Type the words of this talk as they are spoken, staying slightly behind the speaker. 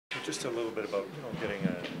Just a little bit about getting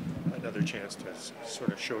another chance to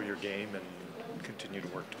sort of show your game and continue to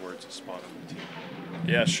work towards a spot on the team.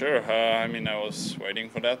 Yeah, sure. I mean, I was waiting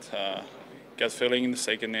for that. Gut feeling the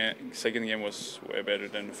second game was way better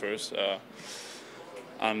than the first.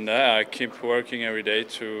 And I keep working every day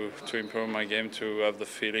to improve my game, to have the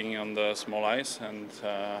feeling on the small ice. And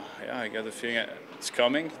yeah, I got the feeling it's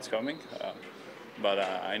coming. But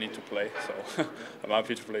I need to play, so I'm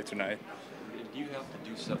happy to play tonight. Do you have to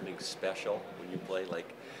do something special when you play?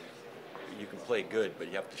 Like, you can play good, but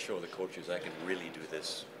you have to show the coaches I can really do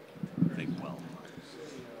this thing well.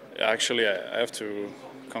 Actually, I have to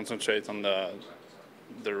concentrate on the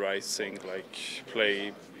right thing, like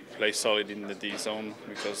play solid in the D zone,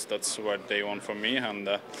 because that's what they want from me, and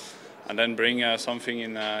then bring something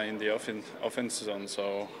in the offense zone.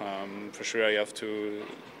 So for sure, I have to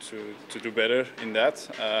do better in that.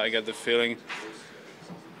 I got the feeling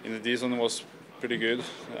in the D zone was pretty good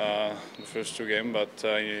the first two games, but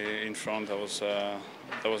in front that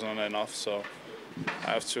was not enough. So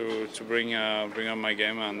I have to bring on my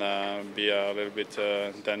game and be a little bit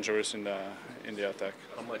dangerous in the attack.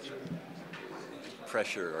 How much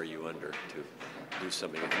pressure are you under to do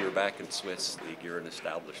something? If you're back in Smith's league, you're an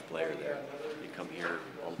established player there. You come here,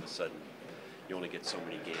 all of a sudden, you only get so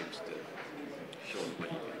many games to show them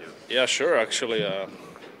what you can do. Yeah, sure. Actually,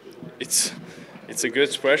 it's a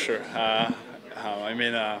good pressure. I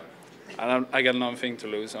mean, I got nothing to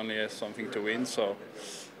lose, only something to win. So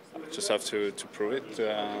I just have to prove it.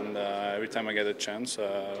 And every time I get a chance,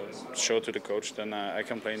 show to the coach, then I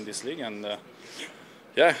can play in this league. And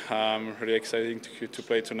yeah, I'm really excited to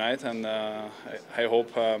play tonight. And I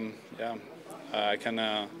hope, I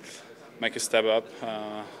can make a step up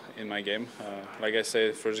in my game. Like I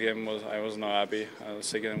said, first game I was not happy.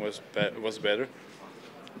 Second was better.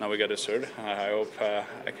 Now we got a third. I hope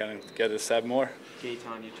I can get a step more.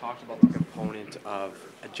 Gaetan, you talked about the component of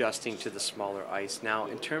adjusting to the smaller ice. Now,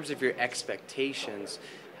 in terms of your expectations,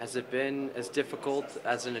 has it been as difficult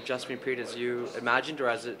as an adjustment period as you imagined, or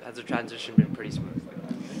has the transition been pretty smooth?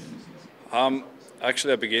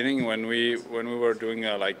 Actually, at the beginning, when we were doing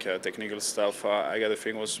technical stuff, I got the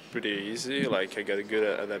feeling was pretty easy. Like I got a good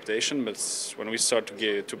adaptation. But when we start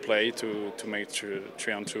to play, to make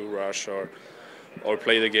 3-on-2 rush or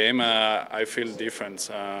play the game, I feel different.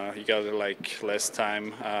 You got like less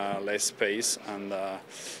time, less space, and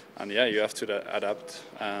yeah, you have to adapt.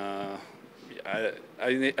 I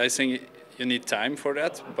think you need time for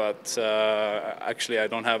that, but actually I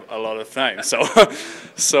don't have a lot of time. So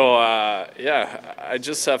yeah, I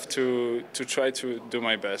just have to try to do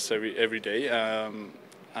my best every day,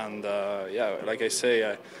 and yeah, like I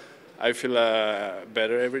say. I feel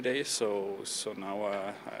better every day, so now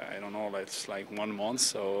I don't know, it's like 1 month,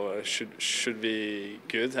 so should be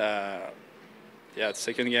good. Yeah,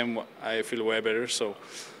 second game I feel way better, so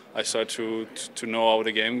I start to know how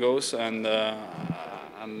the game goes, and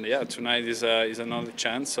yeah, tonight is another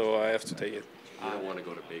chance, so I have to take it. You don't want to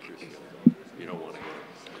go to Bakersfield. You don't want to go to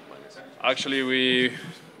Winnipeg. Actually, we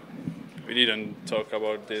didn't talk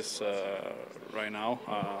about this right now.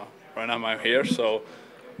 Right now I'm here, so.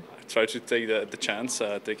 Try to take the chance,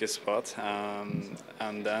 take a spot,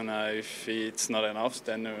 and then if it's not enough,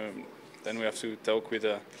 then we have to talk with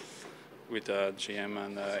the GM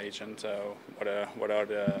and agent what are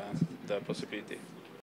the possibilities.